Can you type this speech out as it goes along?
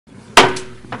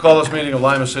Call this meeting of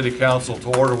Lima City Council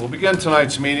to order. We'll begin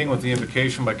tonight's meeting with the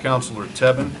invocation by Councilor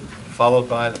Tebben, followed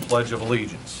by the Pledge of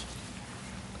Allegiance.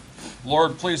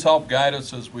 Lord, please help guide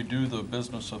us as we do the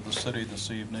business of the city this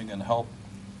evening, and help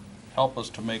us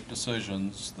to make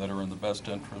decisions that are in the best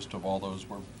interest of all those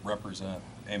we represent.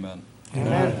 Amen.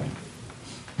 Amen.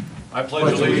 I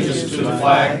pledge allegiance to the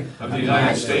flag of the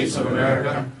United States of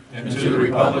America and to the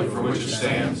republic for which it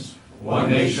stands,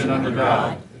 one nation under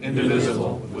God,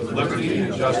 indivisible, with liberty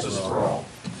and justice for all.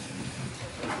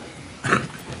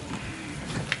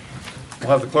 We'll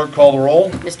have the clerk call the roll.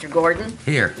 Mr. Gordon?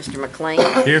 Here. Mr. McLean?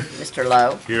 Here. Mr.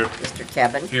 Lowe? Here. Mr.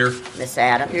 Tebben? Here. Miss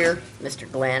Adams? Here.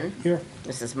 Mr. Glenn? Here.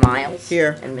 Mrs. Miles?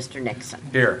 Here. And Mr. Nixon.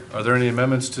 Here. Are there any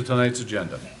amendments to tonight's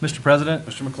agenda? Mr. President,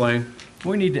 Mr. McLean.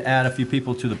 we need to add a few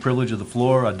people to the privilege of the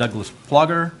floor, Douglas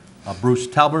Plugger, Bruce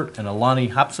Talbert, and Lonnie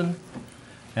Hobson,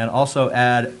 and also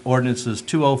add ordinances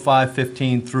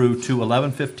 205-15 through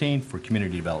 211-15 for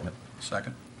community development.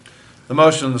 Second. The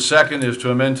motion and the second is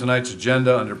to amend tonight's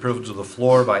agenda under privilege of the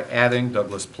floor by adding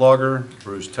Douglas Plugger,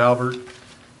 Bruce Talbert,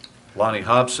 Lonnie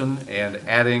Hobson, and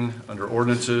adding under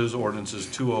ordinances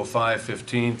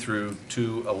 205-15 through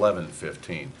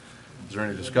 211-15. Is there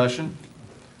any discussion?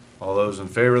 All those in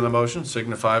favor of the motion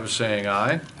signify by saying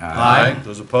aye. Aye.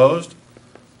 Those opposed?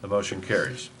 The motion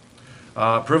carries.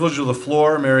 Privilege of the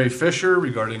floor, Mary Fisher,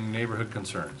 regarding neighborhood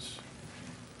concerns.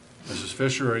 Mrs.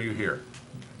 Fisher, are you here?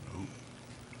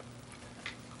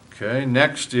 Okay,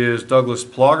 next is Douglas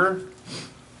Plugger.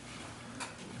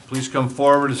 Please come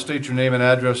forward to state your name and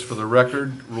address for the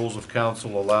record. Rules of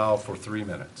council allow for 3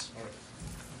 minutes.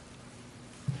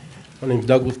 My name is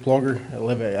Douglas Plugger. I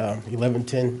live at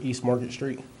 1110 East Market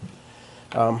Street.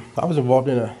 I was involved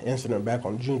in an incident back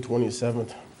on June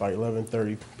 27th by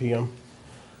 11:30 p.m.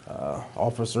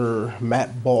 Officer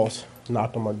Matt Boss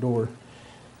knocked on my door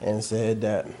and said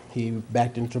that he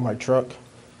backed into my truck.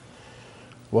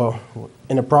 Well,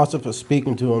 in the process of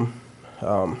speaking to him,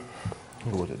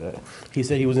 what was it at? He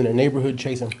said he was in a neighborhood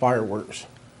chasing fireworks.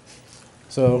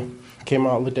 So came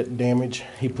out, looked at the damage.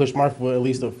 He pushed my foot at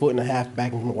least 1.5 feet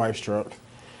back into my wife's truck.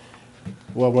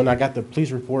 Well, when I got the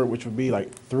police report, which would be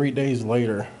like 3 days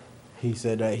later, he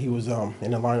said that he was in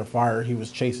the line of fire. He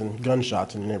was chasing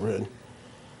gunshots in the neighborhood.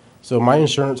 So my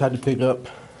insurance had to pick up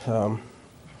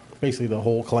basically the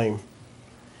whole claim.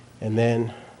 And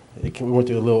then we went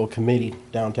to a little committee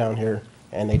downtown here,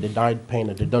 and they denied paying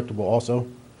a deductible also.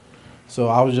 So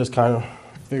I was just kind of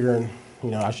figuring,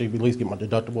 I should at least get my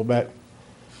deductible back.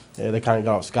 Yeah, they kind of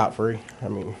got off scot-free,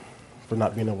 for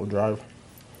not being able to drive.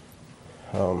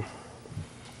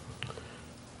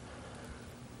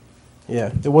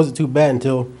 Yeah, it wasn't too bad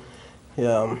until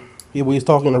we was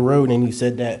talking on the road, and he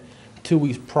said that 2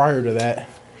 weeks prior to that,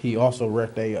 he also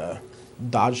wrecked a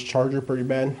Dodge Charger pretty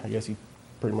bad. I guess he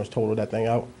pretty much totaled that thing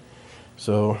out.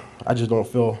 So I just don't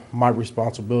feel my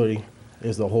responsibility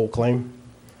is the whole claim.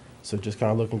 So just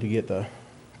kind of looking to get the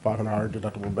 $500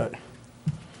 deductible back.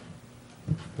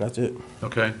 That's it.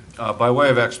 Okay. By way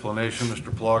of explanation, Mr.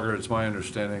 Plugger, it's my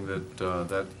understanding that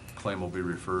that claim will be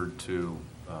referred to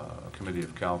a committee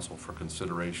of council for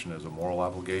consideration as a moral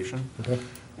obligation. Okay.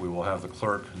 We will have the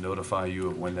clerk notify you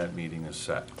of when that meeting is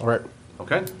set. All right.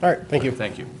 Okay? All right. Thank you.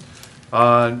 Thank you.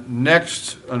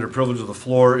 Next, under privilege of the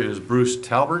floor, is Bruce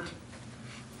Talbert.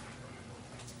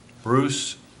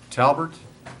 Bruce Talbert.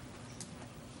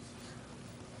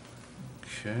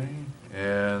 Okay.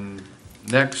 And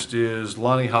next is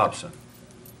Lonnie Hobson.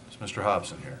 Is Mr.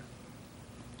 Hobson here?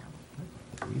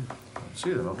 I don't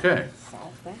see them. Okay.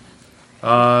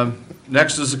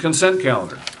 Next is the consent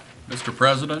calendar. Mr.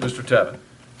 President, Mr. Tebben.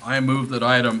 I move that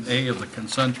item A of the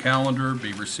consent calendar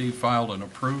be received, filed, and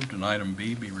approved, and item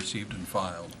B be received and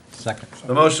filed. Second.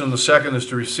 The motion and the second is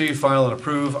to receive, file, and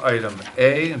approve item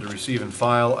A and to receive and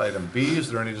file item B. Is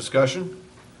there any discussion?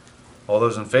 All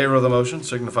those in favor of the motion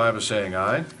signify by saying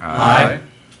aye. Aye.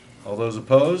 All those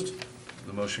opposed?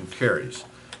 The motion carries.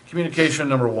 Communication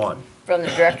number 1. From the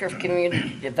Director of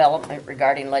Community Development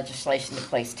regarding legislation to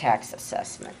place tax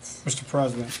assessments. Mr.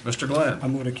 President, Mr. Glenn. I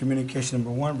move that communication number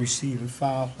 1 receive and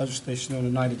file legislation on the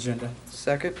night agenda.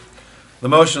 Second. The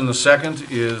motion and the second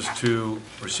is to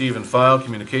receive and file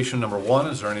communication number 1.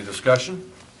 Is there any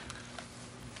discussion?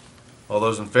 All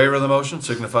those in favor of the motion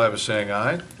signify by saying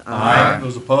aye. Aye.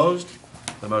 Those opposed?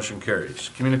 The motion carries.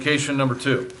 Communication number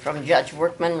 2. From Judge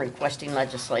Workman requesting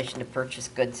legislation to purchase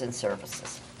goods and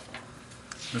services.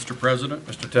 Mr. President,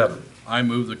 Mr. Tebben. I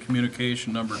move that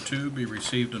communication number 2 be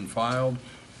received and filed.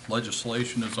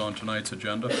 Legislation is on tonight's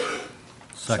agenda.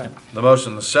 Second. The motion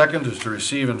and the second is to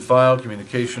receive and file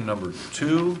communication number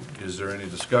 2. Is there any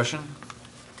discussion?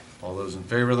 All those in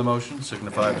favor of the motion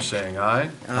signify by saying aye.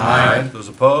 Aye. Those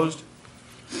opposed?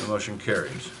 The motion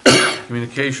carries.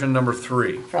 Communication number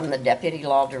 3. From the Deputy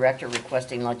Law Director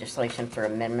requesting legislation for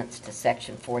amendments to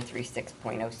Section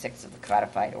 436.06 of the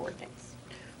codified ordinance.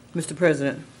 Mr.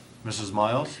 President, Mrs.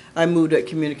 Miles? I move that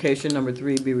communication number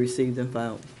 3 be received and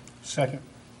filed. Second.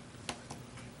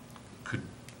 Could,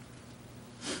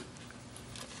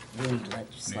 We need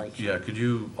legislation. yeah, could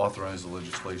you authorize the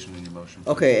legislation in your motion?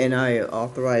 please? Okay, and I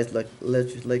authorize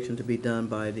legislation to be done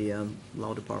by the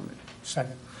Law Department.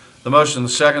 Second. The motion and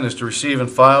the second is to receive and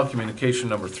file communication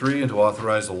number 3 and to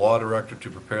authorize the law director to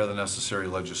prepare the necessary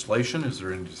legislation. Is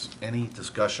there any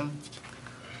discussion?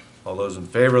 All those in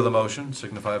favor of the motion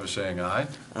signify by saying aye.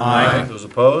 Aye. Those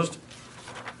opposed?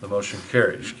 The motion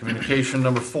carries. Communication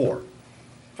number 4.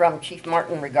 From Chief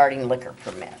Martin regarding liquor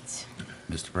permits.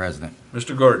 Mr. President,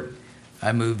 Mr. Gordon.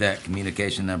 I move that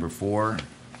communication number 4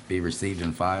 be received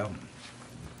and filed.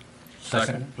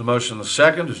 Second. The motion and the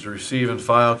second is to receive and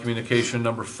file communication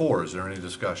number 4. Is there any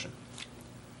discussion?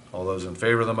 All those in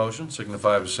favor of the motion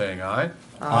signify by saying aye.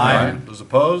 Aye. Those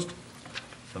opposed?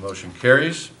 The motion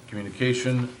carries.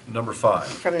 Communication number 5.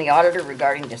 From the auditor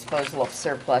regarding disposal of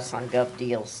surplus on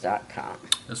govdeals.com.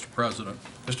 Mr. President,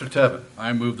 Mr. Tevin.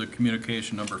 I move that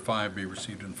communication number 5 be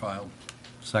received and filed.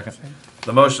 Second.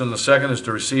 The motion and the second is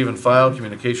to receive and file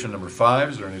communication number 5.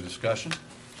 Is there any discussion?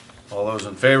 All those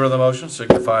in favor of the motion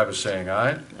signify by saying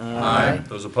aye. Aye.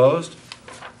 Those opposed?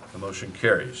 The motion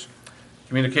carries.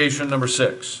 Communication number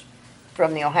 6.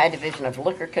 From the Ohio Division of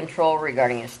Liquor Control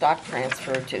regarding a stock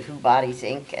transfer to Who Bodies,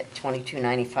 Inc. at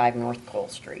 2295 North Cole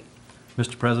Street.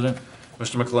 Mr. President,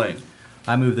 Mr. McLean.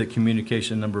 I move that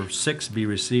communication number 6 be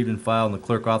received and filed, and the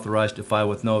clerk authorized to file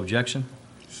with no objection.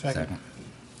 Second.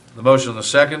 The motion and the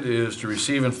second is to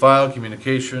receive and file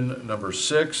communication number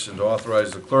 6 and to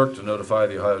authorize the clerk to notify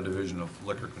the Ohio Division of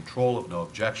Liquor Control of no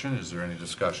objection. Is there any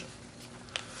discussion?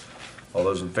 All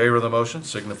those in favor of the motion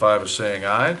signify by saying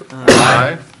aye.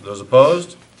 Aye. Those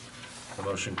opposed? The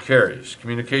motion carries.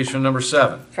 Communication number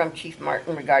 7. From Chief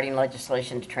Martin regarding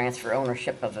legislation to transfer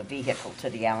ownership of a vehicle to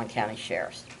the Allen County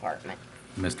Sheriff's Department.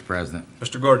 Mr. President,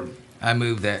 Mr. Gordon. I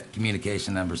move that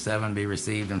communication number 7 be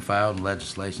received and filed, and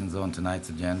legislation's on tonight's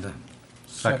agenda.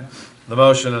 Second. The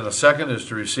motion and the second is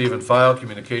to receive and file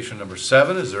communication number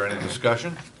 7. Is there any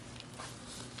discussion?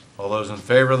 All those in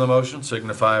favor of the motion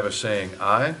signify by saying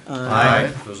aye.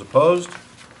 Aye. Those opposed?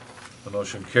 The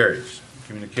motion carries.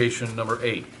 Communication number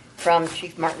 8. From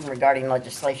Chief Martin regarding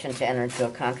legislation to enter into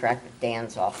a contract with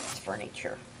Dan's Office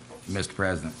Furniture. Mr.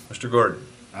 President, Mr. Gordon.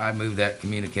 I move that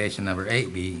communication number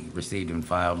 8 be received and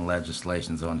filed, and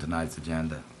legislation's on tonight's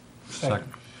agenda. Second.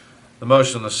 The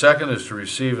motion and the second is to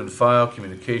receive and file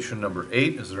communication number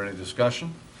 8. Is there any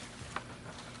discussion?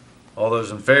 All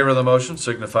those in favor of the motion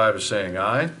signify by saying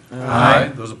aye.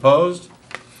 Aye. Those opposed?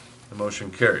 The motion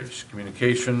carries.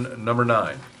 Communication number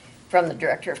 9. From the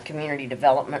Director of Community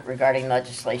Development regarding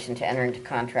legislation to enter into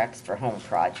contracts for home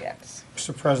projects.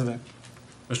 Mr. President,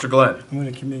 Mr. Glenn. I move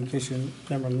that communication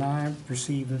number 9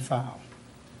 received and filed.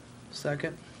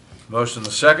 Second. Motion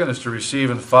the second is to receive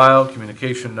and file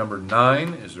communication number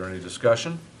 9. Is there any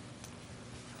discussion?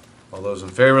 All those in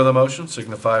favor of the motion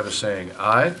signify by saying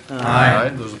aye.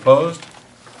 Aye. Those opposed?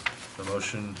 The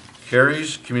motion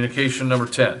carries. Communication number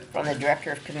 10. From the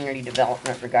Director of Community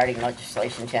Development regarding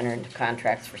legislation to enter into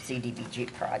contracts for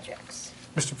CDBG projects.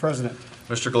 Mr. President,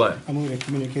 Mr. Glenn. I move that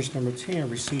communication number 10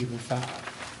 received and filed.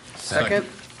 Second.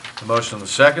 The motion the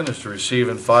second is to receive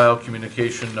and file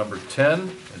communication number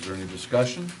 10. Is there any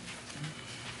discussion?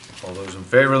 All those in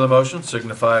favor of the motion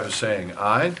signify by saying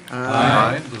aye.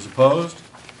 Aye. Those opposed?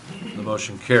 The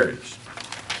motion carries.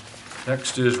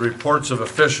 Next is reports of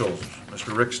officials.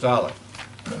 Mr. Rick Stolick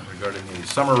regarding the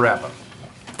summer wrap-up.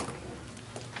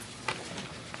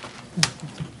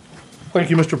 Thank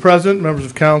you, Mr. President, members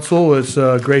of council. It's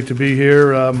great to be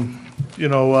here.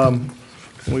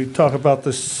 When we talk about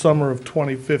the summer of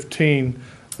 2015,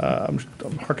 I'm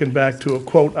harking back to a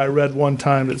quote I read one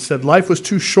time that said, "Life was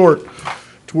too short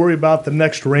to worry about the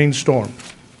next rainstorm.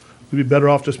 We'd be better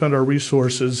off to spend our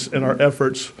resources and our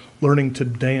efforts learning to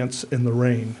dance in the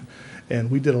rain." And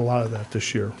we did a lot of that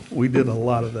this year. We did a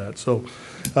lot of that. So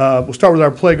we'll start with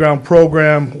our playground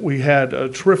program. We had a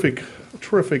terrific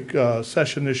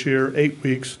session this year, 8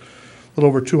 weeks, a little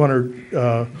over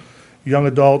 200 young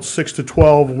adults, 6 to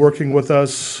 12, working with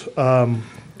us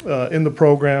in the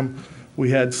program.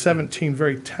 We had 17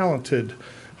 very talented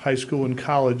high school and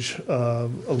college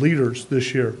leaders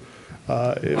this year.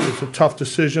 It was a tough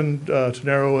decision to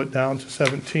narrow it down to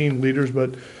 17 leaders, but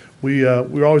we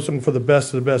were always looking for the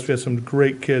best of the best. We had some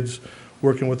great kids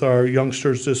working with our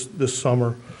youngsters this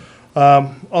summer.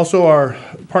 Also, our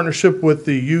partnership with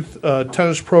the youth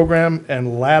tennis program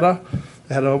and LADA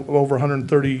Had over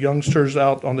 130 youngsters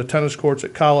out on the tennis courts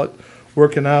at Collett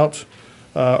working out.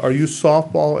 Our youth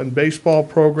softball and baseball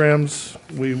programs,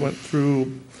 we went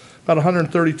through about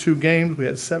 132 games. We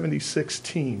had 76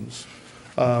 teams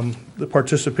that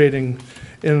participating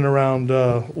in and around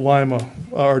Lima.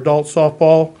 Our adult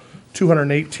softball,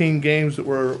 218 games that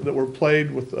were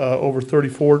played with over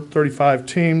 35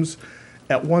 teams.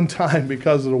 At one time,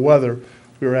 because of the weather,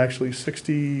 we were actually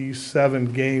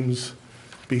 67 games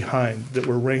behind that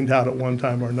were rained out at one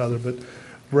time or another. But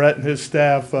Brett and his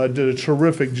staff did a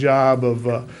terrific job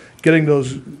of getting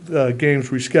those games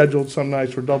rescheduled. Some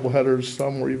nights were double headers,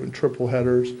 some were even triple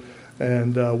headers.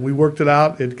 And we worked it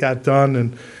out, it got done,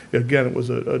 and again, it was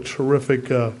a terrific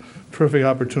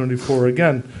opportunity for,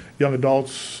 again, young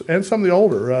adults and some of the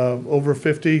older. Over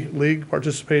 50 league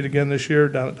participated again this year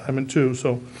down at Diamond 2,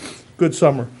 so good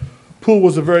summer. Pool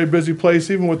was a very busy place,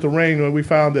 even with the rain. We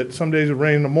found that some days it would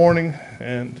rain in the morning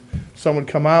and some would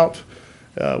come out.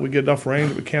 We get enough rain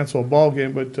that we cancel a ball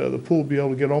game, but the pool would be able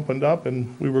to get opened up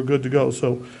and we were good to go.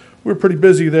 So we were pretty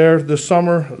busy there this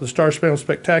summer. The Star Spangled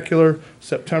Spectacular,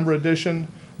 September edition,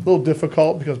 a little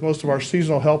difficult because most of our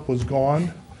seasonal help was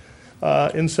gone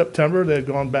in September. They had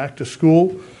gone back to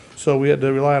school, so we had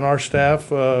to rely on our staff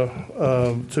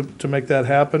to make that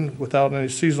happen without any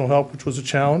seasonal help, which was a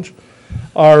challenge.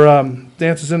 Our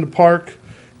Dances in the Park,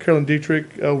 Carolyn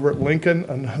Dietrich over at Lincoln,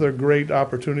 another great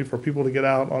opportunity for people to get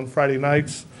out on Friday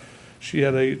nights. She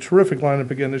had a terrific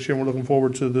lineup again this year, and we're looking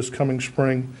forward to this coming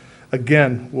spring.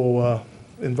 Again, we'll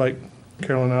invite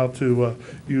Carolyn out to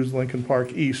use Lincoln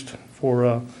Park East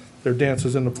for their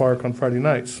Dances in the Park on Friday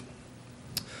nights.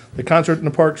 The Concert in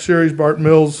the Park series, Bart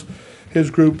Mills, his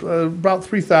group, about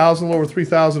 3,000, a little over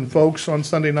 3,000 folks on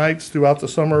Sunday nights throughout the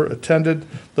summer attended,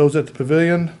 those at the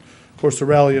Pavilion. Of course, the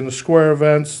Rally in the Square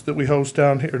events that we host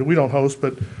down here, that we don't host,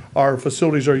 but our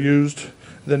facilities are used,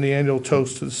 then the annual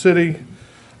Toast to the City.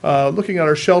 Looking at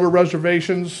our shelter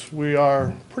reservations, we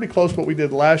are pretty close to what we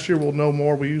did last year. We'll know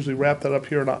more. We usually wrap that up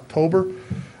here in October.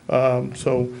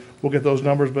 So we'll get those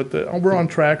numbers, but we're on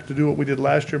track to do what we did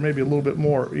last year, maybe a little bit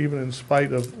more, even in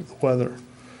spite of the weather.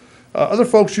 Other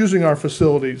folks using our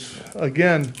facilities,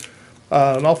 again,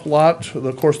 an awful lot.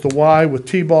 Of course, the Y with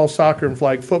T-ball, soccer, and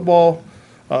flag football.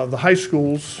 The high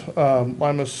schools,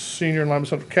 Lima Senior and Lima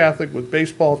Central Catholic with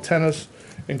baseball, tennis,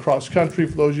 and cross country.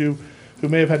 For those of you who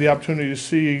may have had the opportunity to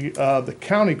see the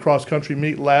county cross country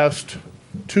meet last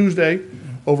Tuesday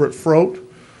over at Froat.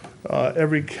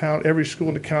 Every school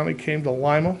in the county came to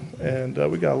Lima, and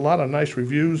we got a lot of nice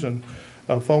reviews and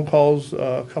phone calls,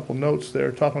 a couple notes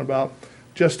there talking about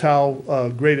just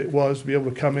how great it was to be able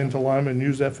to come into Lima and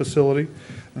use that facility.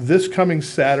 This coming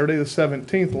Saturday, the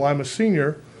 17th, Lima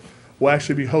Senior will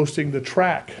actually be hosting the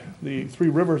track, the Three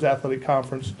Rivers Athletic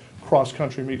Conference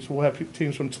cross-country meet. So we'll have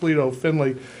teams from Toledo,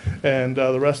 Findlay, and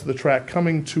the rest of the track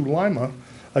coming to Lima,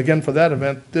 again, for that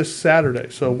event this Saturday.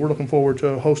 So we're looking forward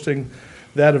to hosting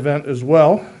that event as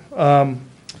well. Of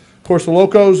course, the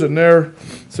Locos and their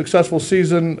successful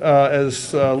season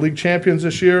as league champions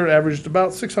this year averaged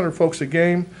about 600 folks a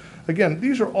game. Again,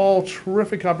 these are all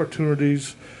terrific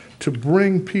opportunities to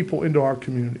bring people into our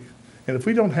community. And if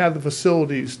we don't have the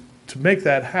facilities to make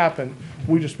that happen,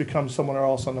 we just become somewhere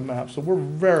else on the map. So we're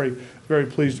very, very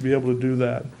pleased to be able to do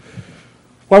that.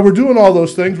 While we're doing all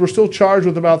those things, we're still charged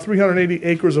with about 380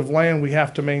 acres of land we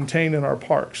have to maintain in our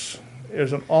parks.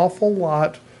 There's an awful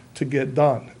lot to get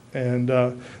done. And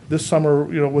this summer,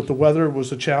 with the weather, it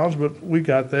was a challenge, but we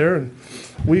got there, and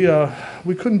we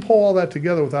couldn't pull all that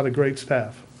together without a great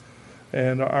staff.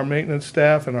 And our maintenance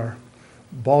staff and our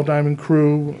ball diamond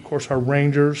crew, of course, our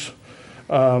rangers,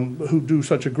 who do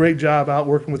such a great job out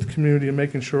working with the community and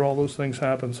making sure all those things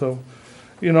happen. So,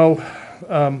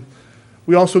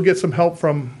 we also get some help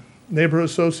from neighborhood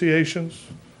associations,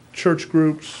 church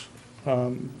groups,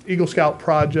 Eagle Scout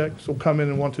projects will come in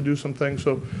and want to do some things.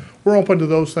 So we're open to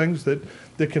those things that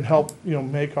can help,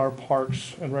 make our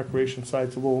parks and recreation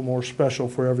sites a little more special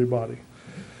for everybody.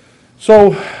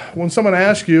 So when someone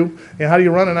asks you, how do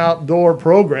you run an outdoor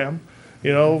program,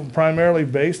 primarily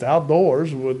based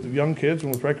outdoors with young kids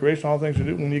and with recreation, all the things you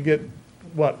do, when you get,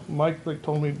 Mike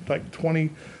told me, like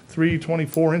 23,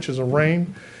 24 inches of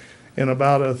rain in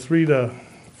about a 3 to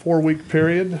 4 week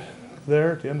period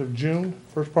there at the end of June,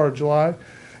 first part of July,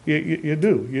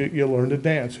 you learn to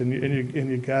dance, and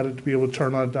you got to be able to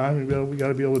turn on a dime, and we got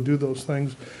to be able to do those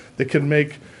things that can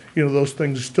make those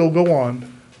things still go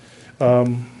on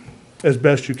as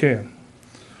best you can.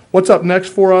 What's up next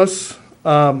for us?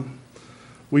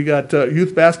 We got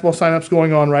youth basketball signups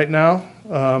going on right now.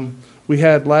 We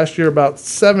had last year about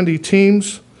 70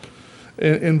 teams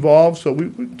involved, so we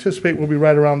anticipate we'll be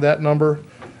right around that number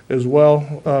as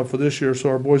well for this year. So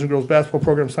our boys and girls basketball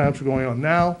program signups are going on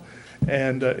now,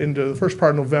 and into the first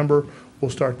part of November,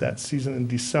 we'll start that season in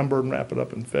December and wrap it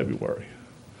up in February.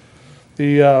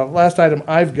 The last item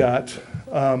I've got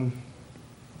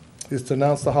is to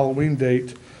announce the Halloween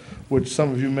date, which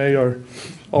some of you may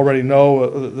already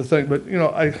know the thing. But, you know,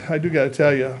 I do got to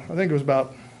tell you, I think it was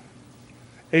about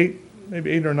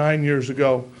maybe 8 or 9 years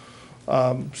ago,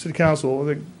 City Council,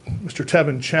 I think Mr.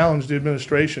 Tebben challenged the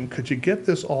administration, could you get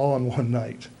this all on one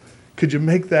night? Could you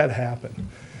make that happen?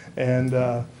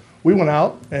 And we went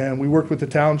out and we worked with the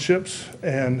townships,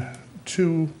 and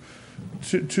to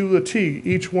the T,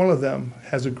 each one of them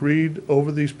has agreed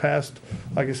over these past,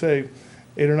 like I say,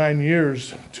 8 or 9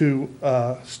 years to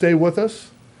stay with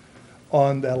us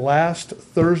on the last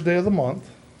Thursday of the month.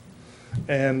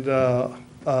 And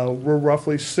we're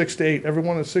roughly 6 to 8.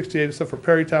 Everyone is 6 to 8 except for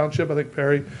Perry Township. I think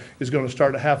Perry is going to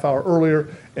start a half hour earlier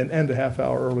and end a half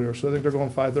hour earlier. So I think they're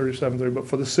going 5:30, 7:30. But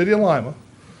for the city of Lima,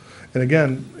 and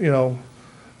again, you know,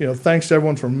 thanks to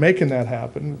everyone for making that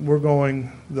happen. We're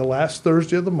going the last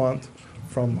Thursday of the month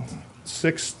from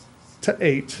 6 to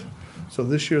 8. So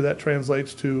this year that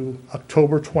translates to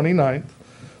October 29th,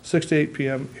 6 to 8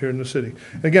 p.m. here in the city.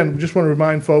 And again, we just want to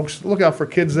remind folks, look out for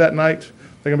kids that night.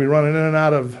 They're going to be running in and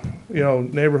out of, you know,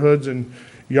 neighborhoods and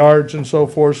yards and so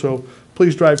forth. So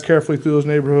please drive carefully through those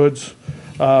neighborhoods.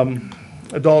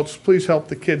 Adults, please help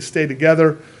the kids stay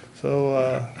together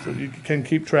so you can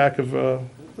keep track of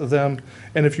them.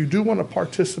 And if you do want to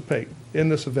participate in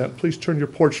this event, please turn your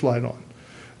porch light on.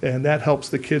 And that helps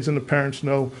the kids and the parents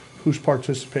know who's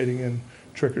participating in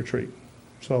trick or treat.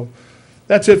 So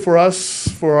that's it for us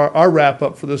for our wrap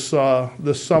up for this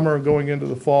summer going into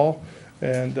the fall.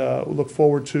 And we look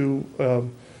forward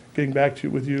to getting back to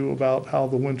you with you about how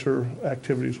the winter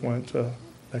activities went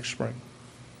next spring.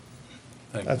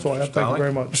 Thank you, That's all I Mr. have. Thank you Stolly.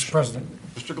 very much. Mr.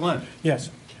 President, Mr. Glenn? yes,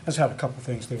 I just have a couple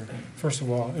things there. First of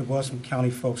all, it was some county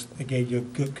folks that gave you a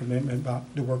good commitment about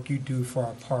the work you do for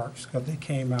our parks, because they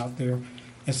came out there,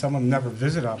 and some of them never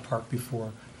visited our park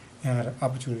before, and I had an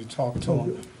opportunity to talk to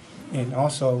them. And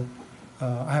also,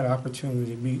 I had an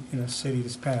opportunity to meet in a city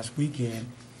this past weekend,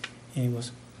 and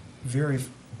was very,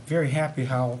 very happy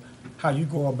how you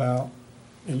go about,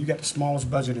 and you got the smallest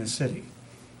budget in the city,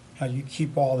 how you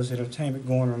keep all this entertainment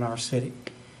going in our city.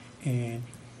 And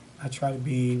I try to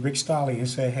be Rick Stolley and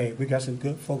say, hey, we got some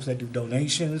good folks that do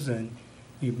donations, and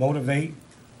you motivate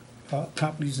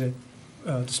companies that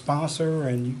to sponsor,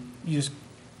 and you just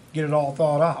get it all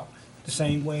thought out. The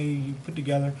same way you put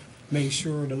together, made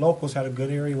sure the locals had a good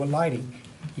area with lighting.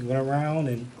 You went around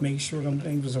and made sure them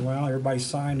things was around, everybody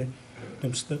signed it.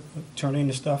 Turn in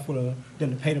the stuff with then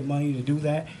to pay the money to do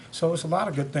that. So it's a lot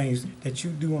of good things that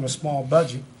you do on a small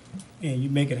budget, and you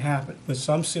make it happen. But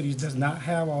some cities does not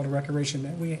have all the recreation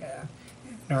that we have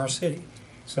in our city.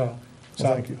 So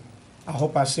Thank you. I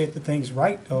hope I said the things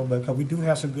right though, because we do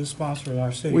have some good sponsors in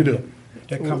our city. We do.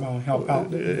 That come out and help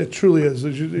out. It truly is.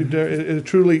 It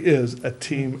truly is a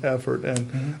team effort,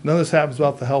 and none of this happens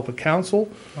without the help of council,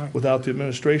 Right. without the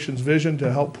administration's vision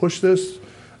to help push this,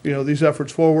 these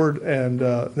efforts forward, and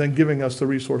then giving us the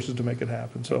resources to make it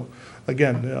happen. So,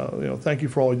 again, thank you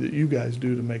for all that you guys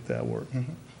do to make that work.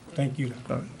 Thank you.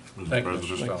 All right. Thank you, Mr.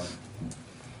 President. Stolly.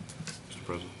 Mr.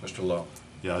 President. Mr. Lowe?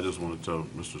 Yeah, I just want to tell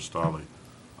Mr. Stolley,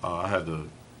 I had the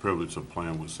privilege of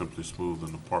playing with Simply Smooth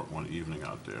in the park one evening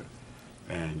out there.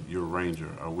 And your ranger,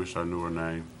 I wish I knew her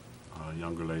name, a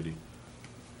younger lady.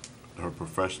 Her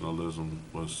professionalism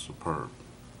was superb.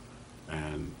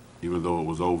 And even though it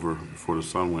was over before the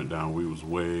sun went down, we was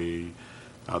way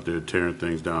out there tearing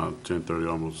things down,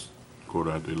 10:30, almost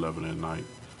 11:15 at night,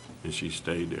 and she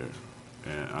stayed there.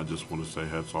 And I just want to say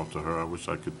hats off to her. I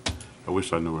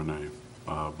wish I knew her name,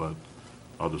 but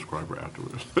I'll describe her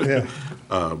afterwards. Yeah.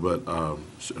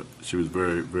 She was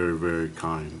very, very, very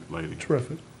kind lady.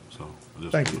 Terrific. So I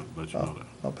just Thank you. want to let you know that.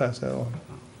 I'll pass that on.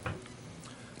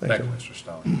 Thank you, Mr.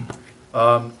 Stolly.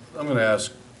 I'm going to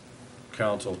ask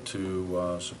council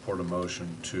to support a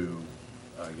motion to,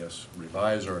 I guess,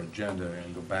 revise our agenda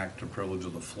and go back to privilege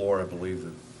of the floor. I believe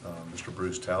that Mr.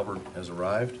 Bruce Talbert has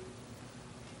arrived.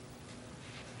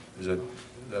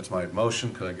 That's my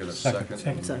motion. Could I get a second?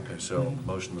 Second. Okay, so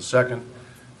motion the second.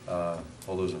 All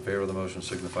those in favor of the motion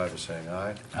signify by saying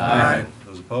aye. Aye.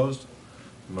 Those opposed?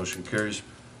 The motion carries.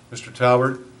 Mr.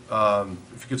 Talbert,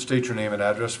 if you could state your name and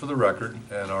address for the record,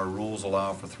 and our rules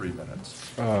allow for 3 minutes.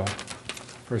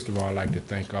 First of all, I'd like to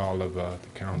thank all of the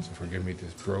council for giving me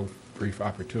this brief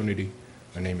opportunity.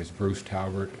 My name is Bruce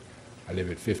Talbert. I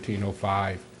live at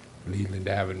 1505 Leland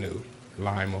Avenue,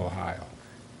 Lima, Ohio.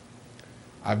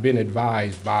 I've been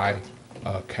advised by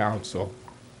council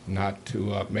not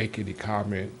to make any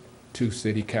comment to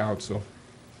City Council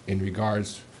in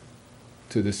regards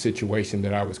to the situation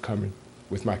that I was coming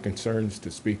with my concerns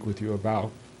to speak with you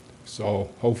about. So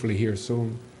hopefully here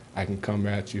soon, I can come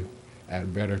at you at a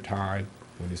better time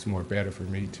when it's more better for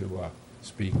me to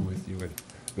speak with you and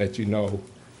let you know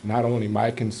not only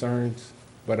my concerns,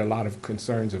 but a lot of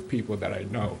concerns of people that I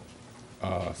know.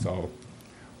 So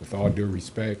with all due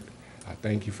respect, I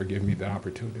thank you for giving me the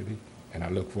opportunity, and I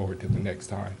look forward to the next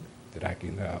time that I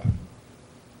can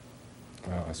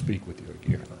speak with you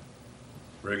again.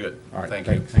 Very good. All right, Thank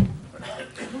thanks. you.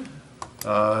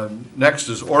 Next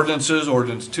is ordinances,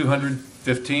 ordinance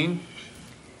 215.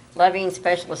 Levying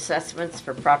special assessments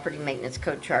for property maintenance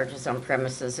code charges on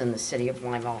premises in the city of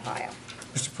Lima, Ohio.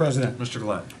 Mr. President, Mr.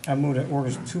 Glenn. I move that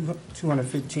ordinance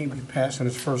 215 be passed on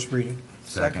its first reading.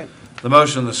 Second. The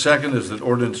motion and the second is that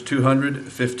ordinance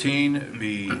 215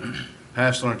 be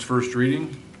passed on its first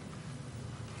reading.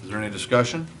 Is there any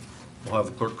discussion? We'll have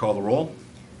the clerk call the roll.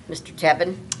 Mr.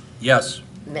 Tevin? Yes.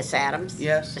 Miss Adams?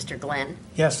 Yes. Mr. Glenn?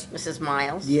 Yes. Mrs.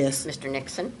 Miles? Yes. Mr.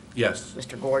 Nixon? Yes.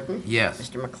 Mr. Gordon? Yes.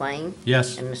 Mr. McLean?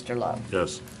 Yes. And Mr. Lowe.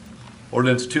 Yes.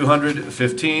 Ordinance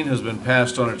 215 has been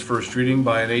passed on its first reading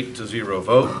by an 8-0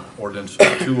 vote. Ordinance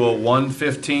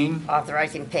 20115.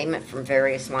 Authorizing payment from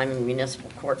various Lima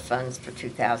Municipal Court funds for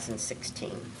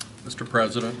 2016. Mr.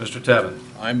 President, Mr. Tevin.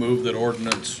 I move that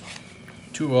ordinance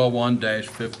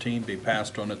 201-15 be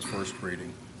passed on its first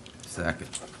reading. Second.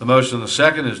 The motion and the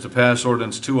second is to pass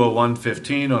ordinance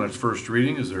 20115 on its first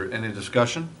reading. Is there any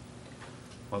discussion?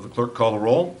 Will the clerk call the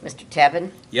roll? Mr.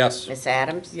 Tevin? Yes. Miss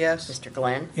Adams? Yes. Mr.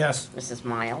 Glenn? Yes. Mrs.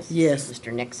 Miles? Yes.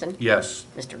 Mr. Nixon? Yes.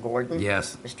 Mr. Gordon?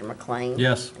 Yes. Mr. McLean?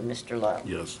 Yes. And Mr. Lowe.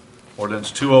 Yes.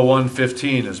 Ordinance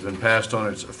 20115 has been passed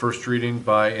on its first reading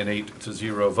by an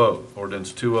 8-0 vote.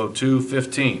 Ordinance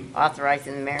 20215.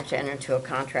 Authorizing the mayor to enter into a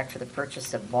contract for the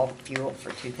purchase of bulk fuel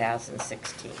for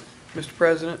 2016. Mr.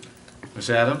 President, Ms.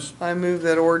 Adams? I move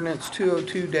that ordinance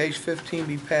 202-15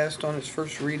 be passed on its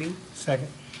first reading. Second.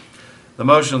 The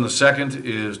motion and the second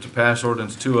is to pass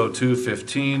ordinance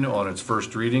 20215 on its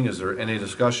first reading. Is there any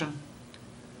discussion?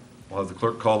 We'll have the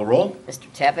clerk call the roll. Mr.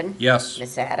 Tevin? Yes.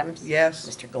 Miss Adams? Yes.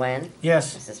 Mr. Glenn?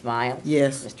 Yes. Mrs. Miles?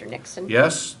 Yes. Mr. Nixon?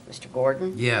 Yes? Mr.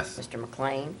 Gordon? Yes. Mr.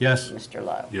 McLean? Yes. And Mr.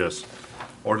 Lowe. Yes.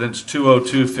 Ordinance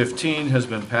 20215 has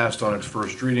been passed on its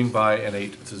first reading by an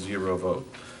 8-0 vote.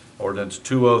 Ordinance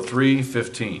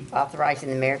 20315. Authorizing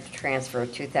the mayor to transfer a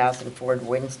 2000 Ford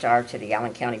Windstar to the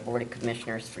Allen County Board of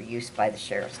Commissioners for use by the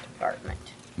Sheriff's Department.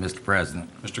 Mr.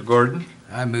 President, Mr. Gordon?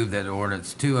 I move that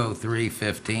ordinance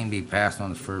 203-15 be passed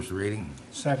on its first reading.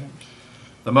 Second.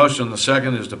 The motion and the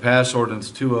second is to pass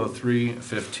ordinance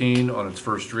 20315 on its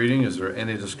first reading. Is there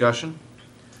any discussion?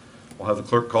 We'll have the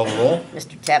clerk call the roll.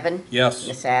 Mr. Tevin? Yes.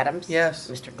 Miss Adams? Yes.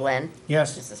 Mr. Glenn?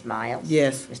 Yes. Mrs. Miles?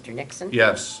 Yes. Mr. Nixon?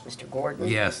 Yes. Mr. Gordon?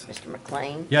 Yes. Mr.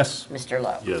 McLean? Yes. Mr.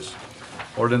 Lowe. Yes.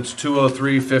 Ordinance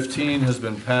 20315 has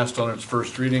been passed on its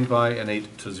first reading by an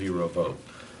 8-0 vote.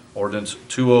 Ordinance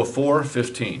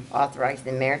 20415. Authorizing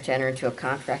the mayor to enter into a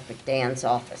contract with Dan's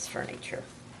Office Furniture.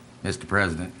 Mr.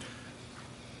 President,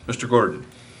 Mr. Gordon.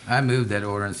 I move that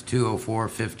ordinance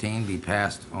 204-15 be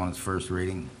passed on its first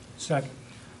reading. Second.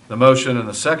 The motion and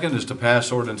the second is to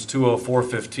pass ordinance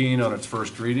 20415 on its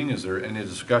first reading. Is there any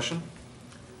discussion?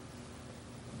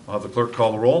 I'll have the clerk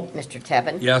call the roll. Mr.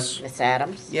 Tevin? Yes. Miss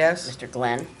Adams? Yes. Mr.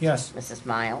 Glenn? Yes. Mrs.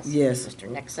 Miles? Yes. Mr.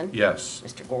 Nixon? Yes.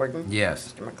 Mr. Gordon?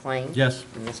 Yes. Mr. McLean? Yes.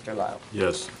 And Mr. Lowe.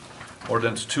 Yes.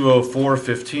 Ordinance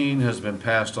 20415 has been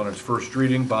passed on its first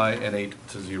reading by an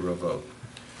 8-0 vote.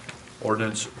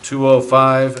 Ordinance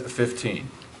 20515.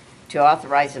 To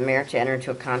authorize the mayor to enter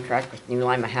into a contract with New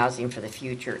Lima Housing for the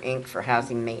Future, Inc. for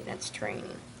housing maintenance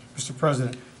training. Mr.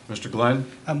 President, Mr. Glenn.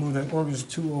 I move that ordinance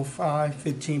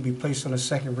 205-15 be placed on a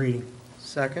second reading.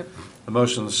 Second. The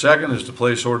motion and the second is to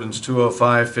place ordinance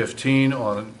 20515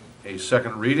 on a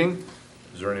second reading.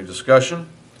 Is there any discussion?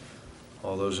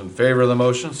 All those in favor of the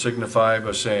motion signify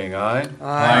by saying aye.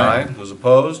 Aye. Those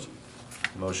opposed?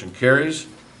 The motion carries.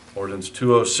 Ordinance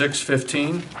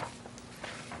 20615.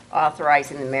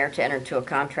 Authorizing the mayor to enter into a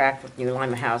contract with New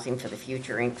Lima Housing for the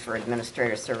Future, Inc. for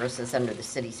administrative services under the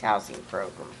city's housing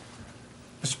program.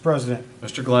 Mr. President,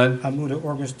 Mr. Glenn. I move that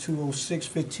ordinance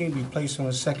 206-15 be placed on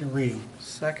a second reading.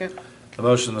 Second. The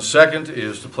motion and the second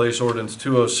is to place ordinance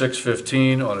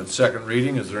 20615 on its second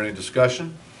reading. Is there any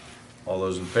discussion? All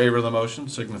those in favor of the motion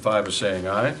signify by saying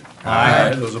aye.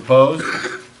 Aye. Those opposed?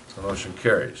 The motion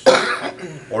carries.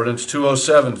 Ordinance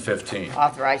 20715.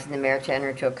 Authorizing the mayor to enter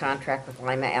into a contract with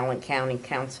Lima Allen County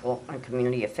Council on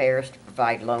Community Affairs to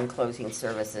provide loan closing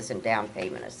services and down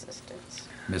payment assistance.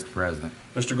 Mr. President,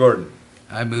 Mr. Gordon.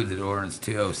 I move that ordinance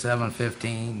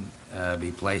 207-15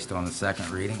 be placed on the second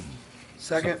reading.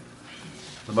 Second.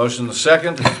 The motion, the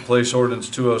second, is to place ordinance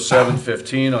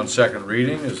 207-15 on second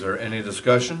reading. Is there any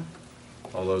discussion?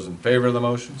 All those in favor of the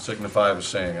motion signify by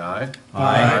saying aye.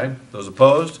 Aye. Those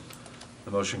opposed?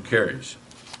 The motion carries.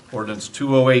 Ordinance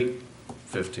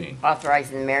 208-15.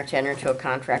 Authorizing the mayor to enter into a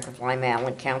contract with Lima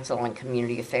Allen Council on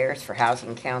Community Affairs for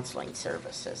housing counseling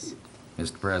services.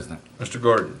 Mr. President, Mr.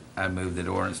 Gordon. I move that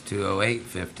ordinance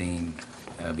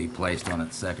 208-15 be placed on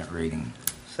its second reading.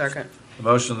 Second. The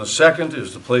motion, the second,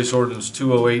 is to place ordinance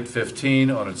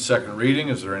 208-15 on its second reading.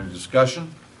 Is there any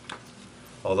discussion?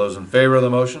 All those in favor of the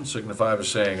motion signify by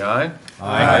saying aye.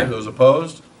 Aye. Those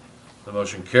opposed? The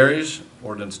motion carries.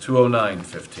 Ordinance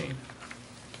 209-15.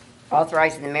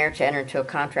 Authorizing the mayor to enter into a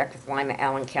contract with Lima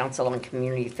Allen Council on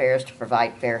Community Affairs to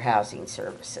provide fair housing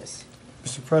services.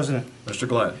 Mr. President, Mr.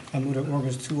 Glenn. I move that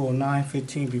ordinance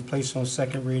 209-15 be placed on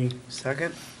second reading.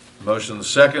 Second. The motion, the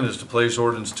second, is to place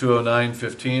ordinance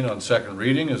 209-15 on second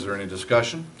reading. Is there any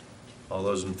discussion? All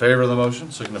those in favor of the motion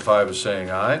signify by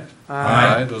saying aye.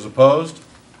 Aye. Those opposed?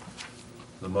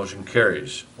 The motion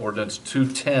carries. Ordinance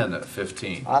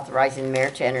 210-15. Authorizing the mayor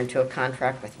to enter into a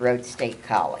contract with Rhodes State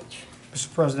College.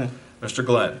 Mr. President, Mr.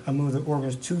 Glenn. I move that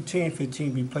ordinance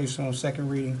 210-15 be placed on second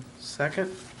reading.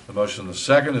 Second. The motion, the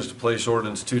second, is to place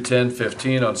ordinance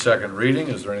 210-15 on second reading.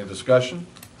 Is there any discussion?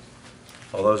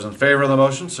 All those in favor of the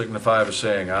motion signify by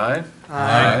saying aye.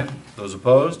 Aye. Those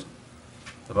opposed?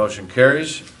 The motion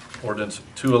carries. Ordinance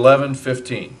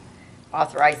 211-15.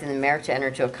 Authorizing the mayor to enter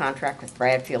into a contract with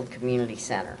Bradfield Community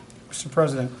Center. Mr.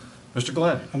 President, Mr.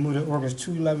 Glenn. I move that ordinance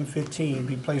 211-15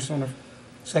 be placed on the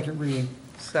second reading.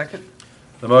 Second.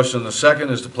 The motion, the second,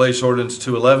 is to place ordinance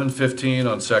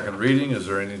 211-15 on second reading. Is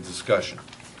there any discussion?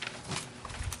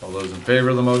 All those in favor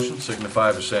of the motion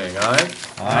signify by saying aye.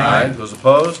 Aye. Those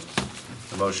opposed?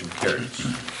 The motion carries.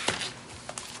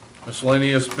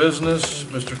 Miscellaneous business,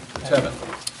 Mr.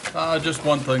 Tevin. Just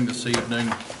one thing this evening.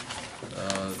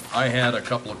 I had a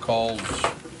couple of calls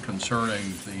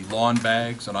concerning the lawn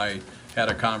bags, and I had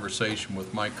a conversation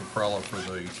with Mike Caprella for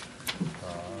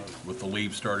with the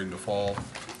leaves starting to fall.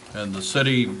 And the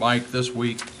city, Mike, this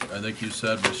week, I think you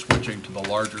said, was switching to the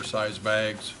larger size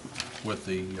bags with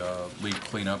the leaf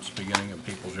cleanups beginning in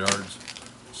people's yards.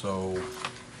 So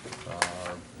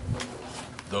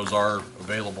those are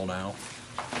available now,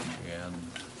 and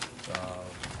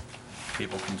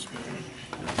people can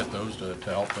get those to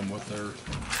help them with their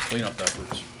cleanup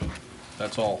efforts.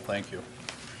 That's all. Thank you.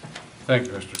 Thank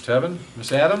you, Mr. Tevin.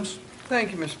 Ms. Adams?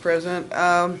 Thank you, Mr. President.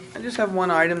 I just have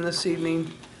one item this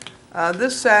evening.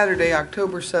 This Saturday,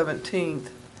 October 17th,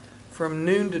 from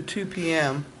noon to 2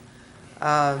 p.m.,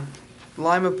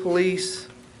 Lima Police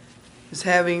is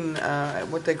having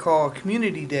what they call a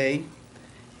community day,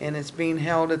 and it's being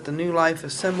held at the New Life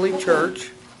Assembly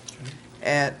Church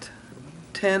at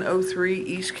 1003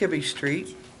 East Kibbe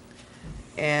Street.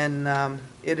 And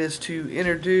it is to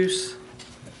introduce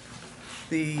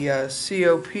the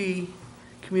COP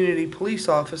community police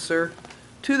officer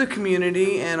to the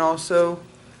community, and also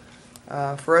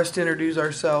for us to introduce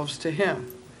ourselves to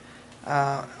him.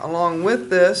 Along with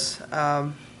this,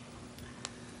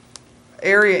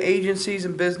 area agencies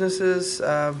and businesses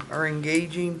are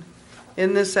engaging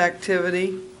in this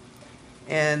activity,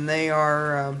 and they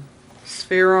are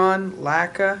Spheron,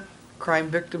 LACA, Crime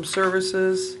Victim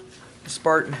Services, the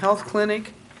Spartan Health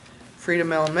Clinic,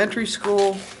 Freedom Elementary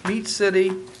School, Meat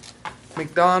City,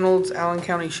 McDonald's, Allen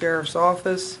County Sheriff's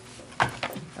Office.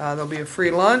 There'll be a free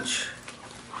lunch,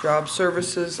 job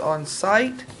services on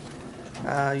site.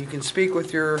 You can speak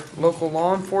with your local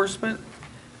law enforcement,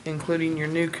 including your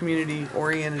new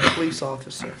community-oriented police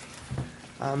officer.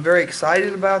 I'm very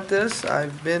excited about this.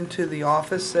 I've been to the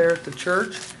office there at the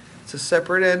church. It's a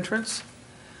separate entrance.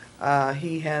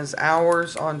 He has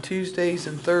hours on Tuesdays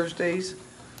and Thursdays.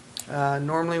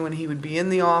 Normally when he would be in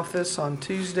the office on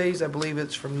Tuesdays, I believe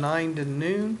it's from 9 to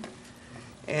noon.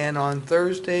 And on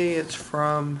Thursday, it's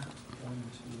from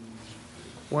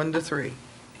 1 to 3.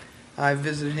 I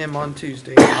visited him on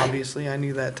Tuesday. Obviously, I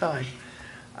knew that time.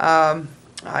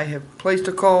 I have placed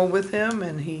a call with him,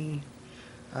 and he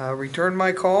returned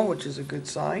my call, which is a good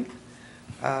sign.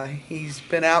 He's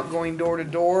been out going door to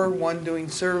door, one doing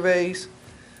surveys,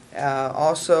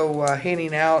 also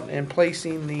handing out and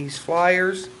placing these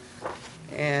flyers.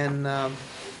 And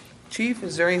Chief,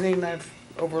 is there anything I've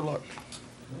overlooked?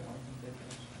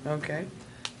 Okay.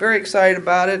 Very excited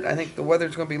about it. I think the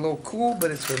weather's going to be a little cool, but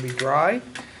it's going to be dry.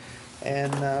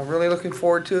 And really looking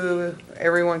forward to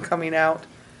everyone coming out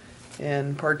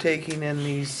and partaking in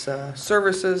these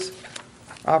services,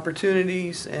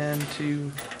 opportunities, and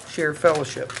to share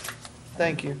fellowship.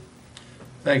 Thank you.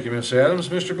 Thank you, Ms. Adams.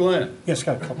 Mr. Glenn? Yes,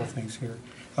 got a couple of things here.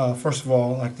 First of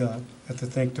all, I'd like to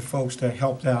thank the folks that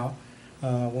helped out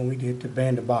when we did the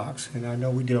Band-the-Box. And I know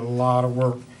we did a lot of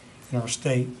work in our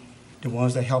state, the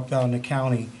ones that helped out in the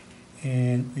county.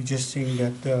 And we just seen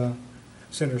that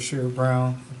Senator Sherrod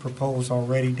Brown proposed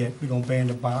already that we're going to ban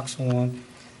the box on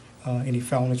any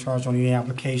felony charge on any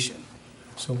application.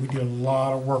 So we did a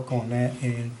lot of work on that,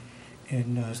 and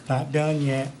it's not done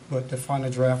yet, but the final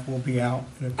draft will be out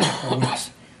in a couple of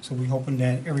weeks. So we're hoping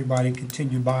that everybody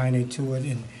continue buying into it,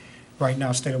 and right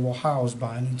now, State of Ohio is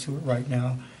buying into it right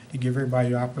now to give everybody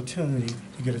the opportunity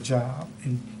to get a job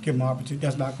and give them opportunity.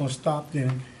 That's not going to stop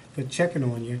them from checking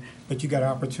on you, but you got an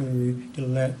opportunity to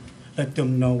let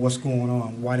them know what's going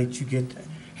on. Why did you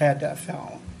had that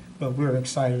felon? But we're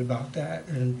excited about that,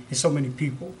 and there's so many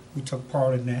people who took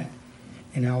part in that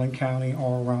in Allen County,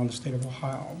 all around the state of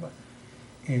Ohio.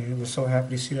 And we're so happy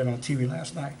to see that on TV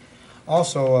last night.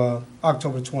 Also,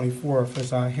 October 24th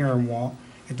is our hearing walk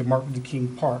at the Martin Luther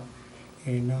King Park,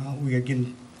 and we are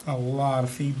getting a lot of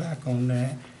feedback on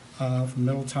that from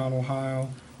Middletown, Ohio,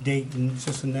 Dayton,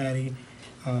 Cincinnati.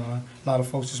 A lot of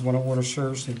folks just want to order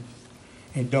shirts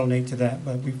and donate to that,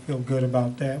 but we feel good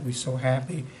about that. We're so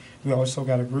happy. We also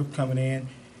got a group coming in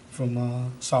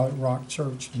from Solid Rock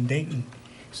Church in Dayton,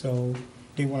 so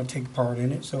they want to take part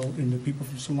in it. So, and the people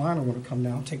from Salina want to come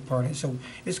down and take part in it. So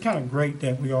it's kind of great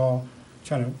that we all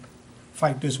trying to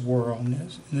fight this war on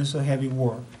this. And this is a heavy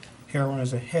war. Heroin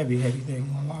is a heavy, heavy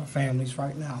thing on a lot of families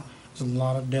right now. There's a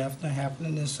lot of death that happened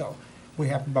in this, so we're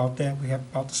happy about that. We're happy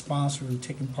about the sponsors who are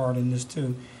taking part in this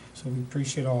too. So we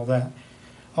appreciate all that.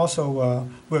 Also,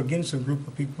 we're getting some group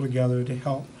of people together to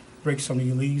help break some of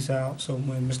the leads out. So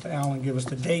when Mr. Allen gives us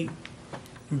the date,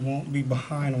 we won't be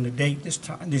behind on the date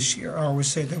this year. I always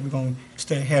said that we're going to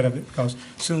stay ahead of it, because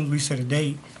as soon as we set a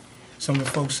date, some of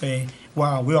the folks say,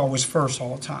 wow, we're always first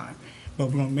all the time. But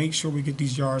we're going to make sure we get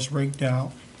these yards raked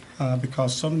out,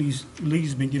 because some of these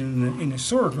leads have been getting in the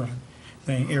sewer run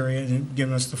area and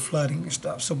giving us the flooding and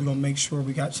stuff. So we're going to make sure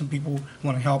we got some people who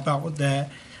want to help out with that.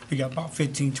 We got about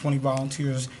 15, 20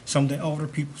 volunteers. Some of the older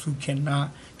people who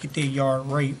cannot get their yard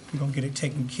raked, we're going to get it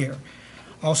taken care of.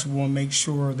 Also, we want to make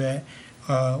sure that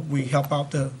we help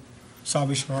out the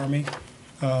Salvation Army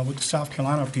with the South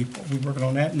Carolina people. We're working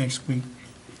on that next week.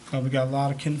 We got a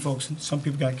lot of kinfolks, and some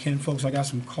people got kinfolks. I got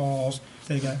some calls.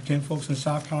 They got kinfolks in the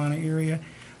South Carolina area.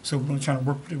 So we're going to try to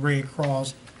work with the Red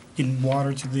Cross, getting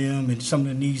water to them and some of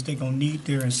the needs they're going to need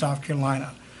there in South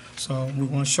Carolina. So we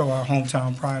want to show our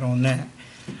hometown pride on that.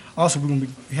 Also, we're going to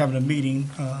be having a meeting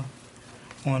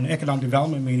on the economic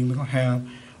development meeting we're going to have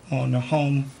on the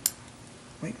home,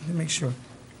 wait, let me make sure.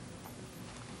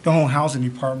 The Home Housing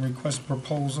Department requests a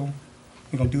proposal.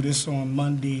 We're going to do this on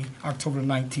Monday, October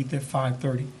 19th at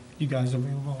 5:30. You guys are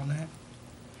available on that?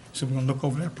 So we're going to look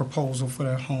over that proposal for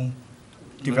that home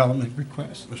development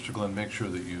request. Mr. Glenn, make sure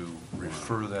that you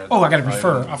refer that. Oh, I got to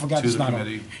refer. item I forgot to it's the not on.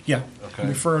 committee. Yeah, Okay. I'm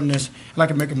referring this. I'd like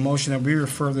to make a motion that we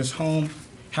refer this Home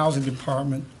Housing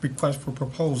Department request for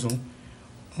proposal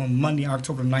on Monday,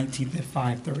 October 19th at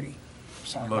 5:30.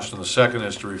 Sorry about Motion the second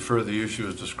is to refer the issue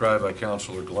as described by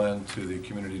Councilor Glenn to the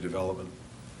Community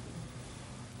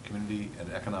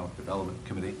and Economic Development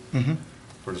Committee. Mhm.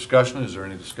 For discussion, is there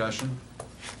any discussion?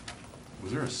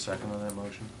 Was there a second on that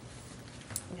motion?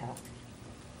 No.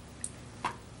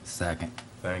 Second.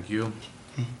 Thank you.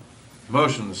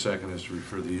 Motion the second is to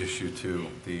refer the issue to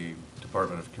the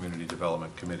Department of Community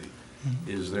Development Committee.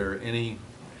 Is there any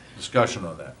discussion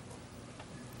on that?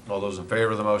 All those in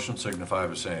favor of the motion signify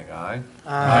by saying aye.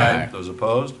 Aye. Those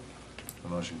opposed? The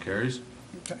motion carries.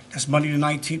 Okay. That's Monday the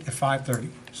 19th at 5:30.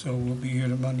 So we'll be here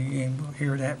the Monday and we'll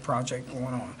hear that project going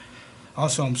on.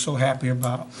 Also, I'm so happy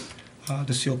about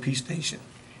the COP station.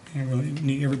 And really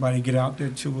need everybody to get out there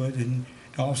to it. And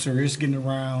the officer is getting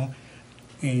around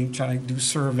and trying to do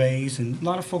surveys. And a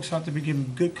lot of folks out there be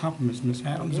giving good compliments, Ms.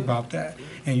 Adams, about that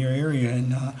in your area.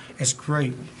 And it's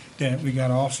great that we got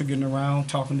an officer getting around,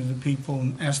 talking to the people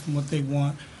and asking what they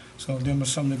want. So them are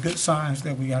some of the good signs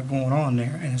that we got going on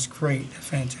there. And it's great,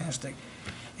 fantastic.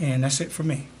 And that's it for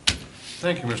me.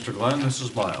 Thank you, Mr. Glenn.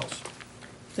 Mrs. Miles.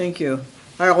 Thank you.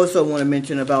 I also want to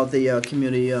mention about the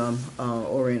community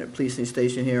oriented policing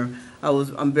station here. I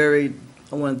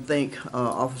want to thank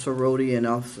Officer Rhodey and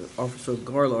Officer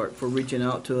Garlart for reaching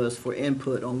out to us for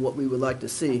input on what we would like to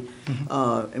see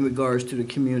in regards to the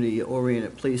community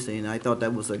oriented policing. I thought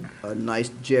that was a nice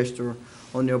gesture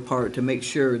on their part to make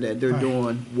sure that they're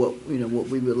doing what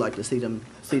we would like to see them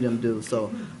do. So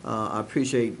I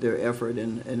appreciate their effort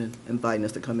in inviting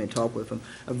us to come in and talk with them.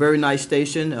 A very nice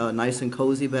station, nice and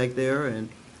cozy back there, and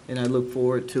I look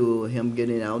forward to him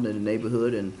getting out in the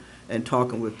neighborhood and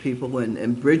talking with people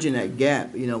and bridging that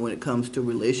gap, when it comes to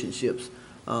relationships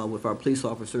with our police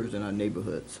officers in our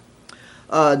neighborhoods.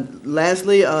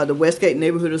 Lastly, the Westgate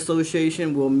Neighborhood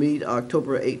Association will meet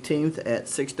October 18th at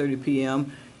 6:30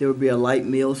 p.m. There will be a light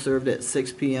meal served at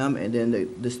 6 p.m., and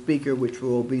then the speaker, which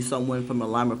will be someone from the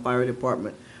Lima Fire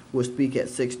Department, will speak at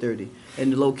 6:30.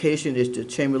 And the location is the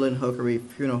Chamberlain Hookery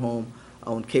Funeral Home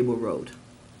on Cable Road.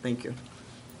 Thank you.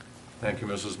 Thank you,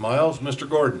 Mrs. Miles. Mr.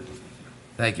 Gordon?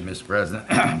 Thank you, Mr.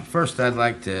 President. First, I'd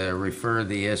like to refer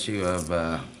the issue of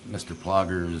Mr.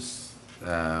 Plogger's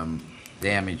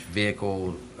damaged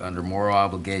vehicle under moral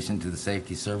obligation to the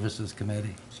Safety Services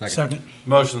Committee. Second.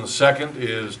 Motion the second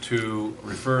is to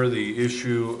refer the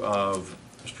issue of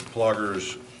Mr.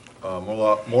 Plogger's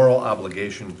moral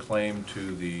obligation claim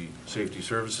to the Safety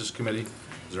Services Committee.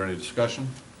 Is there any discussion?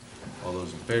 All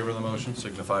those in favor of the motion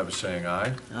signify by saying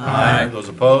aye. Aye. Those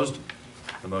opposed?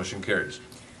 The motion carries.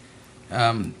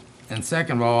 And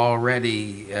second of all,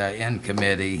 already in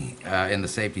committee, in the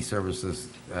Safety Services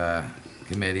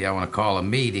Committee, I want to call a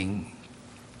meeting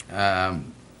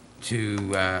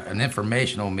to an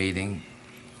informational meeting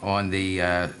on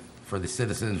for the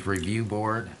Citizens Review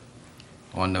Board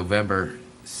on November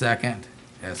 2nd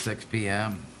at 6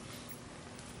 p.m.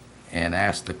 and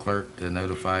ask the clerk to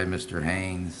notify Mr.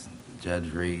 Haynes,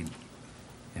 Judge Reed,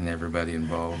 and everybody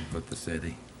involved with the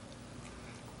city.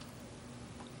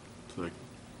 Second.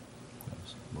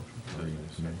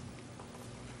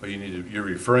 Oh, you're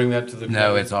referring that to the?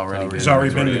 No, it's already. It's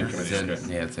already been in there. committee,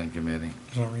 okay. Yeah, it's in committee.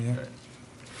 It's already there. Okay.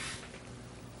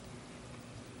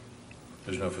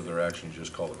 There's no further action, you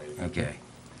just call the meeting. Okay,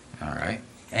 all right.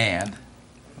 And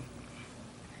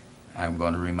I'm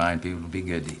going to remind people to be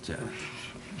good to each other.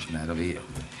 And that'll be it.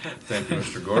 Thank you,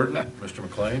 Mr. Gordon. Mr.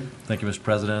 McLean? Thank you, Mr.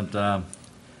 President.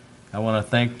 I want to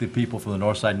thank the people from the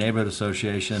Northside Neighborhood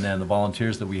Association and the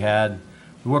volunteers that we had.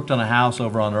 We worked on a house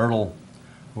over on Ertl.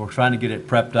 We're trying to get it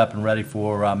prepped up and ready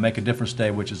for Make a Difference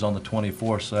Day, which is on the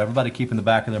 24th. So everybody keep in the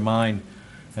back of their mind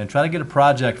and try to get a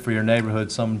project for your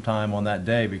neighborhood sometime on that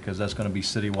day, because that's going to be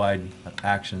citywide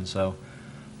action. So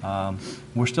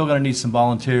we're still going to need some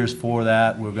volunteers for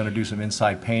that. We're going to do some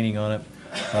inside painting on it.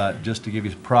 But just to give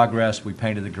you progress, we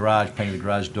painted the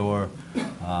garage door,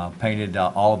 painted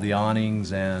all of the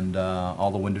awnings and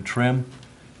all the window trim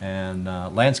and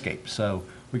landscape. So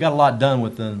we got a lot done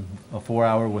within a 4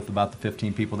 hour with about the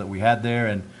 15 people that we had there,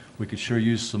 and we could sure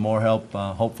use some more help.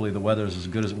 Hopefully the weather is as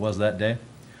good as it was that day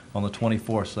on the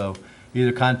 24th. So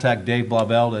either contact Dave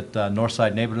Blauvelt at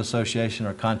Northside Neighborhood Association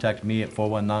or contact me at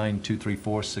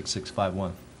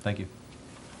 419-234-6651. Thank you.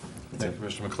 Thank you,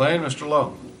 Mr. McLean. Mr.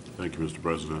 Lowe? Thank you, Mr.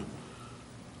 President.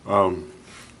 My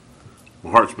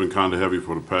heart's been kind of heavy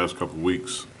for the past couple of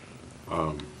weeks.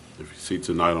 If you see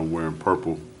tonight, I'm wearing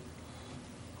purple.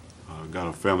 I got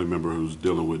a family member who's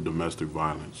dealing with domestic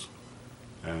violence.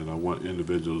 And I want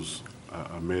individuals,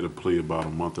 I made a plea about a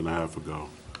month and a half ago,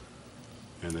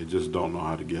 and they just don't know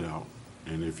how to get out.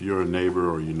 And if you're a neighbor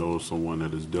or you know someone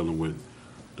that is dealing with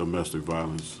domestic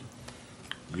violence,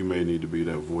 you may need to be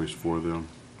that voice for them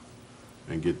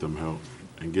and get them help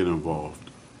and get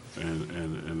involved.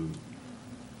 And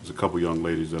there's a couple young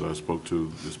ladies that I spoke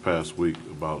to this past week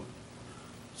about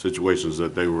situations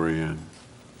that they were in,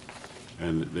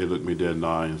 and they looked me dead in the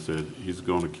eye and said, "He's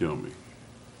going to kill me."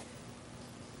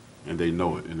 And they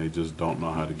know it, and they just don't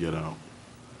know how to get out.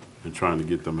 And trying to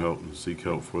get them help and seek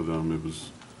help for them,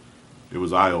 it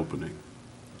was eye-opening.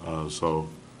 So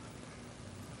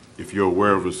if you're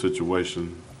aware of a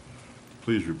situation,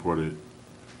 please report it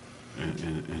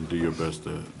and do your best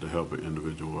to help an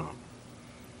individual out.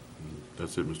 And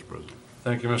that's it, Mr. President.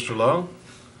 Thank you, Mr. Lowe.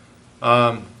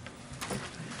 I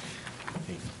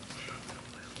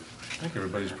think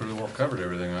everybody's pretty well covered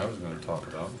everything I was going to talk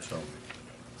about. So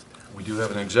we do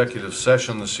have an executive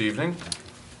session this evening.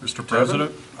 Mr.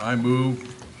 President, I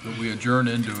move that we adjourn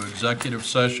into executive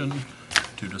session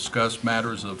to discuss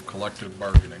matters of collective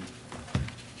bargaining.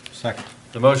 Second.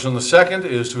 The motion on the second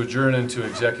is to adjourn into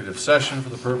executive session for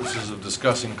the purposes of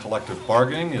discussing collective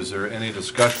bargaining. Is there any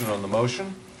discussion on the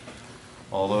motion?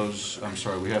 All those, I'm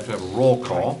sorry, we have to have a roll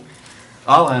call.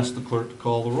 I'll ask the clerk to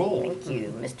call the roll. Thank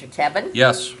you. Mr. Tebben?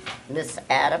 Yes. Ms.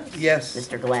 Adams? Yes.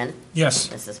 Mr. Glenn? Yes.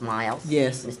 Mrs. Miles?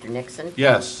 Yes. Mr. Nixon?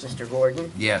 Yes. Mr.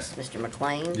 Gordon? Yes. Mr.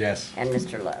 McLean? Yes. And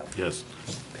Mr. Lowe? Yes.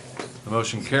 The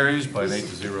motion carries by an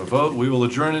 8-0 vote. We will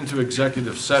adjourn into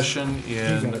executive session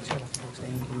in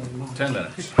 10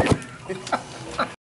 minutes.